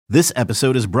This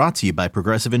episode is brought to you by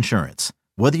Progressive Insurance.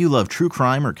 Whether you love true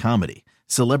crime or comedy,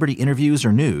 celebrity interviews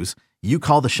or news, you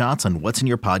call the shots on what's in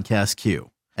your podcast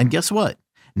queue. And guess what?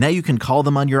 Now you can call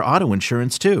them on your auto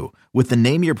insurance too with the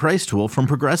Name Your Price tool from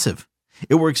Progressive.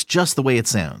 It works just the way it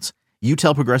sounds. You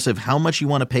tell Progressive how much you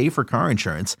want to pay for car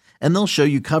insurance, and they'll show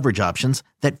you coverage options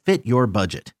that fit your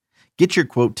budget. Get your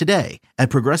quote today at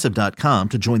Progressive.com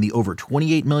to join the over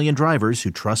 28 million drivers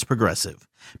who trust Progressive.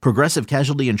 Progressive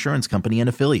Casualty Insurance Company and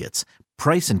Affiliates.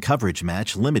 Price and coverage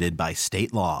match limited by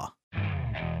state law.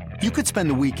 You could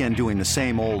spend the weekend doing the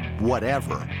same old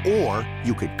whatever, or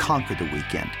you could conquer the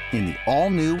weekend in the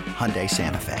all-new Hyundai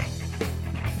Santa Fe.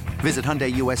 Visit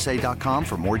HyundaiUSA.com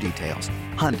for more details.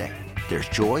 Hyundai, there's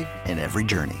joy in every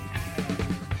journey.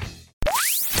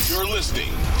 You're listening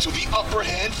to the Upper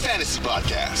Hand Fantasy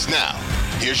Podcast. Now,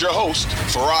 here's your host,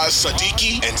 Faraz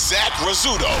Siddiqui and Zach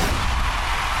Rizzuto.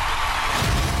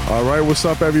 All right, what's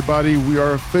up, everybody? We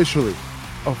are officially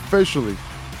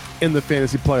in the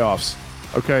fantasy playoffs.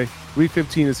 Okay, Week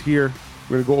 15 is here.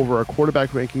 We're going to go over our quarterback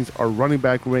rankings, our running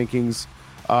back rankings.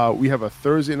 We have a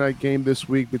Thursday night game this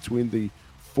week between the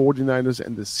 49ers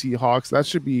and the Seahawks. That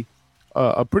should be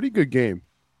a pretty good game,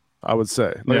 I would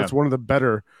say. It's one of the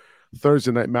better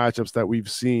Thursday night matchups that we've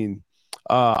seen.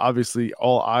 Obviously,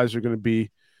 all eyes are going to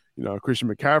be, Christian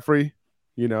McCaffrey,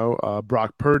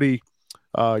 Brock Purdy,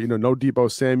 no Deebo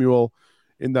Samuel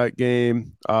in that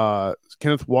game.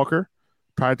 Kenneth Walker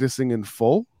practicing in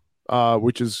full,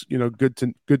 which is, good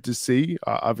to see,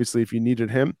 obviously, if you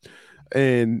needed him.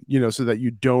 And, so that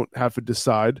you don't have to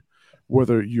decide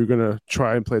whether you're going to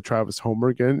try and play Travis Homer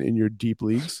again in your deep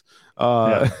leagues.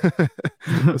 So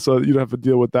you don't have to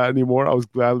deal with that anymore.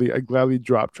 I gladly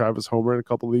dropped Travis Homer in a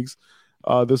couple leagues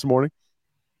this morning.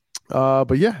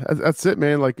 But yeah, that's it,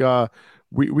 man.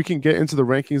 We can get into the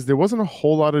rankings. There wasn't a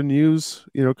whole lot of news,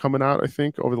 coming out, I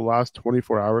think, over the last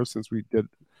 24 hours since we did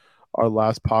our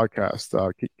last podcast.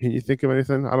 Can you think of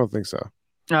anything? I don't think so.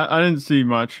 I didn't see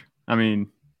much. I mean,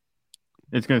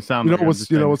 it's going to sound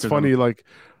what's funny,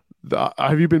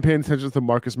 have you been paying attention to the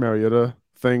Marcus Mariota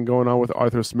thing going on with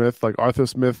Arthur Smith? Arthur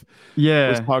Smith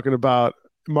was talking about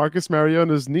Marcus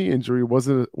Mariota's knee injury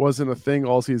wasn't a thing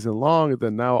all season long, and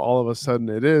then now all of a sudden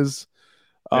it is.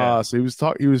 So he was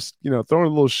throwing a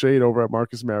little shade over at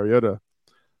Marcus Mariota.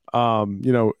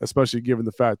 Especially given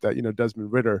the fact that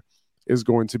Desmond Ridder is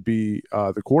going to be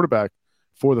the quarterback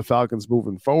for the Falcons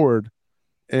moving forward,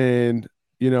 and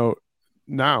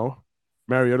now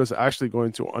Mariota's actually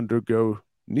going to undergo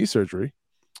knee surgery.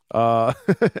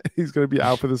 He's going to be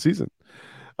out for the season,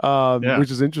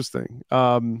 which is interesting.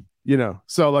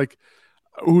 So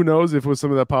who knows if it was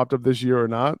something that popped up this year or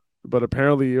not, but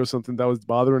apparently it was something that was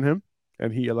bothering him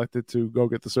and he elected to go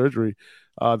get the surgery.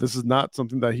 This is not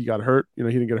something that he got hurt. He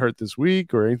didn't get hurt this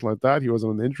week or anything like that. He wasn't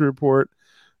on the injury report.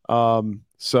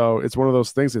 So it's one of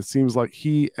those things. It seems like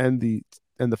he and the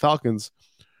Falcons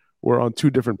were on two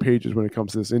different pages when it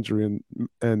comes to this injury,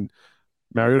 and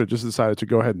Mariota just decided to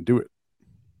go ahead and do it.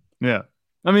 Yeah.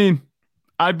 I mean,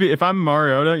 if I'm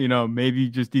Mariota, maybe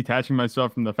just detaching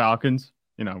myself from the Falcons,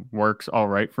 works all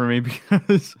right for me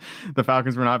because the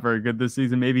Falcons were not very good this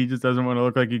season. Maybe he just doesn't want to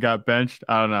look like he got benched.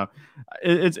 I don't know.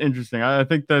 It's interesting. I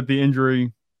think that the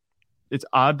injury, it's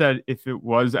odd that if it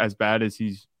was as bad as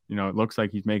he's, it looks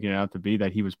like he's making it out to be,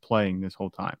 that he was playing this whole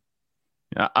time.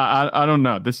 I don't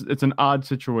know. It's an odd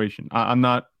situation. I'm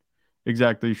not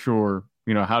exactly sure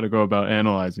how to go about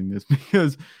analyzing this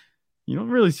because you don't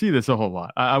really see this a whole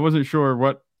lot. I wasn't sure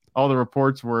what all the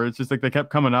reports were. It's just they kept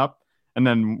coming up and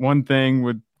then one thing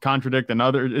would contradict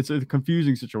another. It's a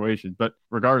confusing situation, but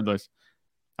regardless,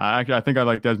 I think I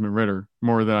like Desmond Ridder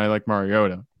more than I like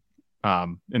Mariota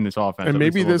in this offense. And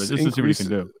maybe this just to see what he can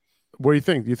do. What do you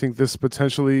think? Do you think this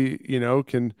potentially,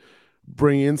 can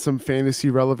bring in some fantasy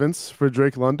relevance for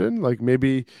Drake London?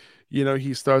 Maybe,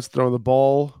 he starts throwing the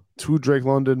ball to Drake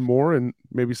London more and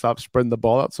maybe stop spreading the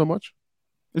ball out so much?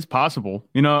 It's possible.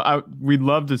 We'd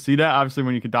love to see that. Obviously,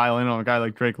 when you could dial in on a guy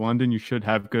like Drake London, you should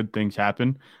have good things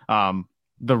happen.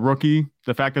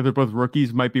 The fact that they're both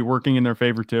rookies might be working in their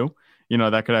favor too.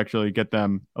 That could actually get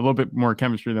them a little bit more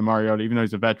chemistry than Mariota, even though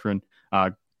he's a veteran.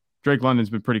 Drake London's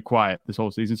been pretty quiet this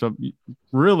whole season. So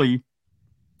really,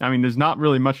 there's not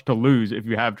really much to lose if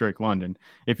you have Drake London.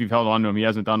 If you've held on to him, he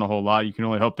hasn't done a whole lot. You can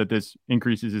only hope that this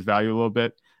increases his value a little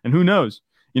bit. And who knows?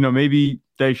 Maybe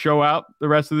they show out the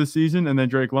rest of the season and then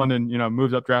Drake London,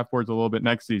 moves up draft boards a little bit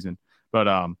next season. But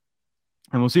and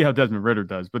we'll see how Desmond Ridder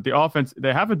does. But the offense,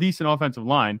 they have a decent offensive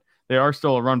line. They are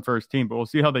still a run-first team, but we'll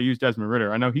see how they use Desmond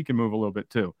Ridder. I know he can move a little bit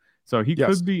too. So he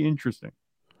could be interesting.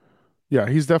 Yeah,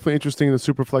 he's definitely interesting in the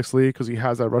Superflex League because he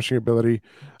has that rushing ability.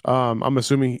 I'm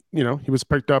assuming, he was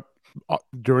picked up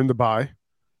during the bye.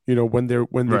 When they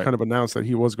Right. kind of announced that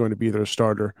he was going to be their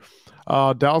starter.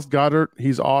 Dallas Goedert,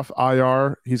 he's off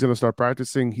IR. He's going to start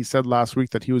practicing. He said last week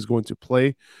that he was going to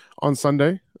play on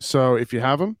Sunday. So if you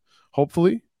have him,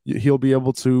 hopefully he'll be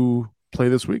able to play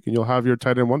this week, and you'll have your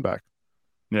tight end one back.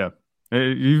 Yeah.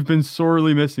 You've been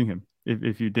sorely missing him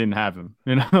if you didn't have him,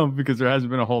 because there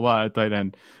hasn't been a whole lot at tight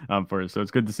end for us. So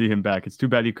it's good to see him back. It's too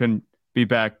bad he couldn't be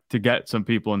back to get some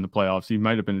people in the playoffs. He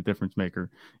might have been a difference maker,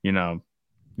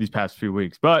 these past few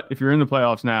weeks. But if you're in the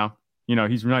playoffs now,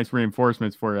 he's nice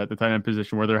reinforcements for you at the tight end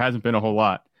position where there hasn't been a whole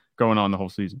lot going on the whole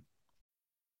season.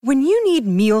 When you need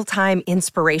mealtime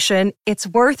inspiration, it's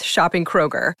worth shopping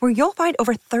Kroger, where you'll find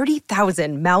over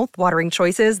 30,000 mouth-watering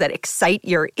choices that excite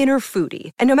your inner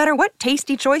foodie. And no matter what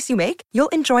tasty choice you make, you'll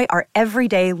enjoy our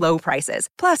everyday low prices,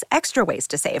 plus extra ways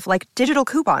to save, like digital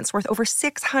coupons worth over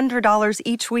 $600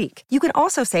 each week. You can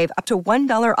also save up to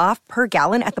 $1 off per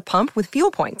gallon at the pump with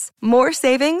fuel points. More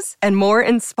savings and more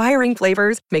inspiring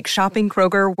flavors make shopping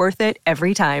Kroger worth it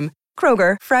every time.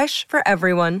 Kroger, fresh for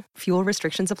everyone. Fuel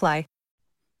restrictions apply.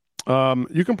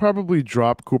 You can probably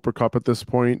drop Cooper Kupp at this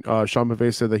point. Sean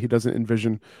McVay said that he doesn't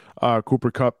envision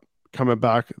Cooper Kupp coming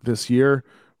back this year,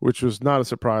 which was not a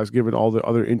surprise given all the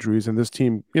other injuries and this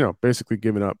team, basically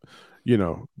giving up.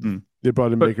 They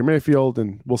brought in Baker Mayfield,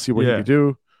 and we'll see what he can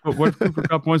do. But what if Cooper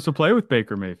Kupp wants to play with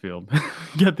Baker Mayfield?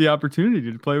 Get the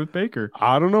opportunity to play with Baker.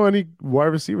 I don't know any wide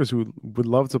receivers who would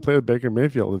love to play with Baker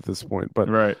Mayfield at this point, but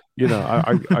right.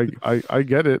 I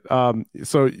get it.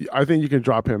 So I think you can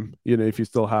drop him, if you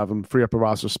still have him, free up a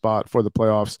roster spot for the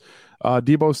playoffs.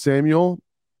 Deebo Samuel,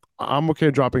 I'm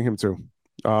okay dropping him too.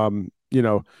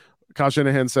 Kyle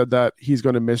Shanahan said that he's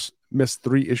going to miss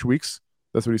 3-ish weeks.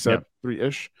 That's what he said,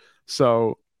 3-ish.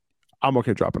 So I'm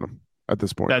okay dropping him at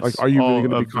this point. That's are you really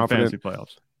going to be confident? Fantasy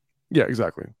playoffs. Yeah,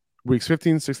 exactly. Weeks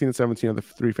 15, 16, and 17 are the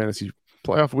 3 fantasy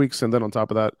playoff weeks, and then on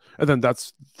top of that, and then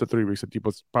that's the 3 weeks that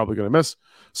Deebo's probably going to miss.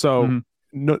 So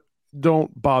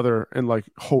don't bother and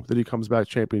hope that he comes back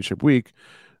championship week,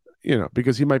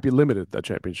 because he might be limited that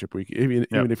championship week,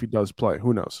 even if he does play.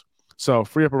 Who knows? So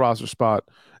free up a roster spot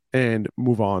and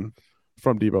move on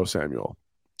from Deebo Samuel.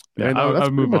 Yeah, and that's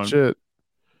pretty much it.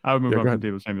 I would move on from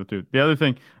Deebo Samuel too. The other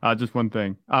thing, just one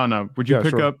thing. I don't know. Would you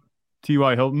pick up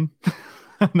T.Y. Hilton?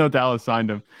 No, Dallas signed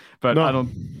him, but I don't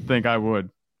think I would.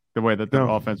 The way that the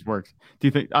offense works. Do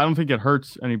you think? I don't think it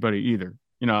hurts anybody either.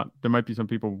 There might be some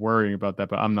people worrying about that,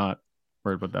 but I'm not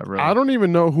worried about that. Really, I don't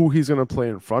even know who he's going to play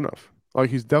in front of.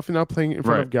 He's definitely not playing in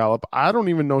front of Gallup. I don't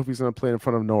even know if he's going to play in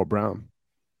front of Noah Brown.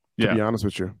 To be honest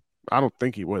with you, I don't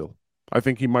think he will. I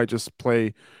think he might just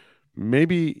play.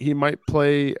 Maybe he might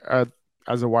play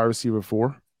as a wide receiver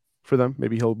 4 for them.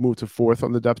 Maybe he'll move to 4th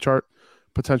on the depth chart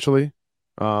potentially.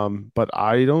 But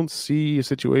I don't see a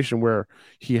situation where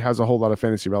he has a whole lot of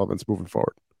fantasy relevance moving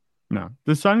forward. No,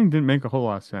 the signing didn't make a whole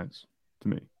lot of sense to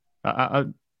me.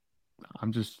 I'm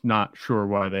just not sure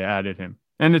why they added him.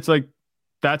 And it's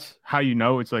that's how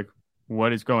it's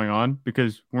what is going on,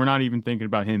 because we're not even thinking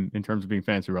about him in terms of being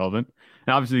fantasy relevant.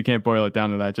 And obviously you can't boil it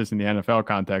down to that just in the NFL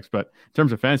context, but in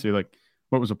terms of fantasy,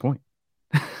 what was the point?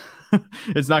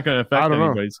 It's not going to affect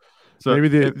anybody's. So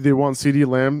maybe they want CeeDee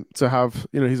Lamb to have,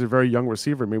 he's a very young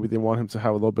receiver. Maybe they want him to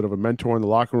have a little bit of a mentor in the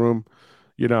locker room.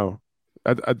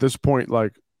 At this point,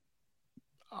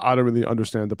 I don't really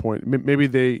understand the point. Maybe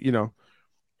they, they're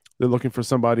looking for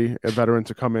somebody, a veteran,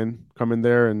 to come in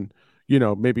there and,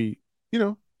 maybe,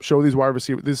 show these wide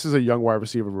receivers. This is a young wide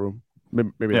receiver room.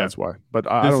 Maybe that's why. But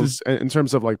I don't, in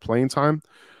terms of playing time,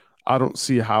 I don't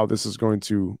see how this is going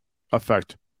to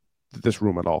affect this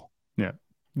room at all. Yeah.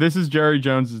 This is Jerry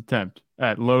Jones' attempt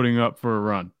at loading up for a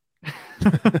run.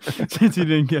 Since he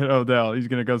didn't get Odell, he's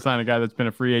going to go sign a guy that's been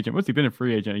a free agent. What's he been a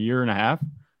free agent? A year and a half?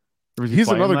 He's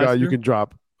another guy you can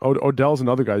drop. Odell's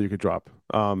another guy you could drop.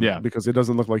 Because it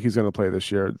doesn't look like he's going to play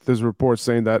this year. There's reports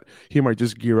saying that he might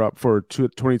just gear up for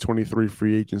 2023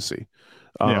 free agency.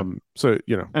 So there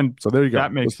you go.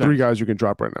 That makes sense. 3 guys you can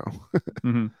drop right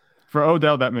now. For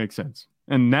Odell, that makes sense.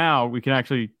 And now we can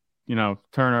actually,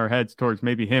 turn our heads towards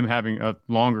maybe him having a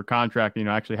longer contract,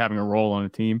 actually having a role on a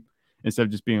team instead of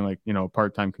just being a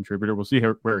part-time contributor. We'll see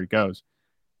where he goes.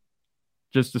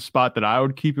 Just a spot that I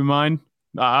would keep in mind.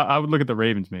 I would look at the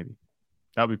Ravens maybe.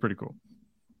 That would be pretty cool.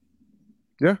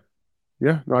 Yeah.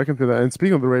 No, I can do that. And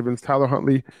speaking of the Ravens, Tyler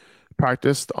Huntley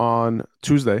practiced on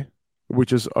Tuesday,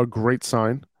 which is a great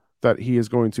sign that he is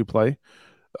going to play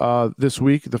this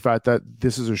week. The fact that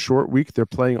this is a short week, they're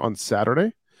playing on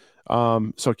Saturday.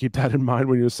 So keep that in mind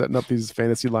when you're setting up these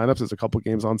fantasy lineups. There's a couple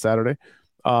games on Saturday.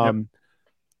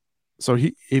 So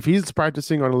if he's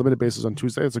practicing on a limited basis on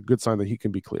Tuesday, it's a good sign that he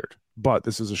can be cleared. But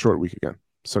this is a short week again.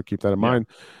 So keep that in mind.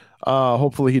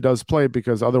 Hopefully he does play,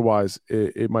 because otherwise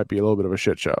it might be a little bit of a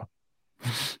shit show.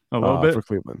 A little bit for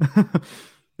Cleveland.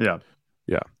 Yeah.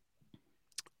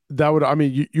 That would, I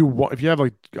mean, you want, if you have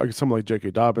like someone like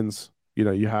J.K. Dobbins,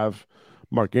 you have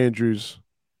Mark Andrews,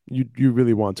 you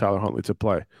really want Tyler Huntley to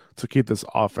play to keep this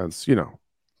offense,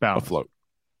 Balance. afloat.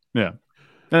 Yeah.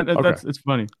 And that's it's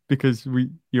funny because we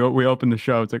open the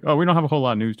show. It's like, oh, we don't have a whole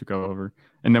lot of news to go over,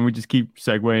 and then we just keep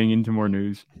segueing into more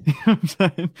news. You know what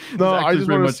I'm saying? No, I just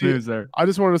wanted to see news there. I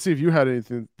just wanted to see if you had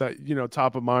anything that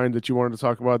top of mind that you wanted to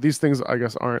talk about. These things, I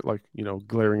guess, aren't like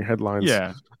glaring headlines.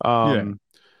 Yeah.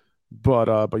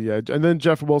 But yeah, and then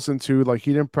Jeff Wilson too. Like,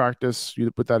 he didn't practice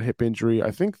with that hip injury.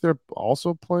 I think they're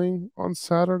also playing on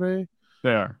Saturday.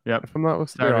 They are. Yep. If I'm not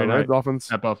mistaken, Saturday night, right? Dolphins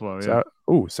at Buffalo. Yeah.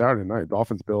 Saturday night,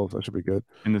 Dolphins Bills. That should be good.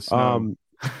 In the snow.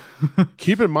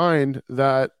 Keep in mind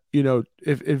that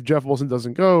if Jeff Wilson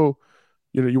doesn't go,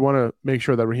 you want to make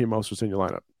sure that Raheem Mostert's in your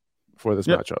lineup for this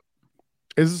matchup.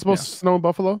 Is it supposed to snow in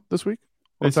Buffalo this week?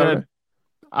 They said.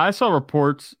 I saw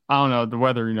reports. I don't know, the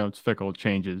weather. It's fickle. It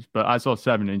changes, but I saw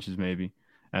 7 inches maybe,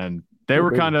 and they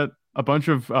were kind of a bunch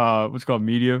of what's called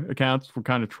media accounts were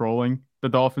kind of trolling the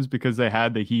Dolphins because they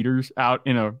had the heaters out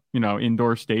in a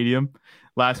indoor stadium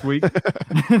last week.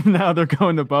 Now they're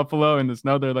going to Buffalo in the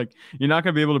snow. They're like, you're not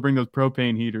going to be able to bring those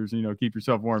propane heaters. Keep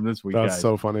yourself warm this week. That's guys.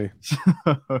 So funny.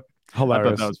 Hilarious. I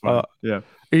thought that was funny. Yeah.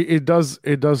 It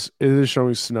is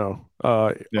showing snow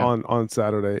on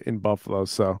Saturday in Buffalo.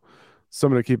 So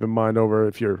something to keep in mind over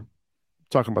if you're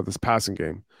talking about this passing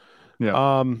game.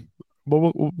 Yeah. But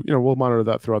we'll monitor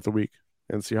that throughout the week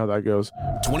and see how that goes.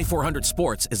 2400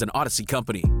 Sports is an Odyssey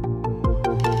company.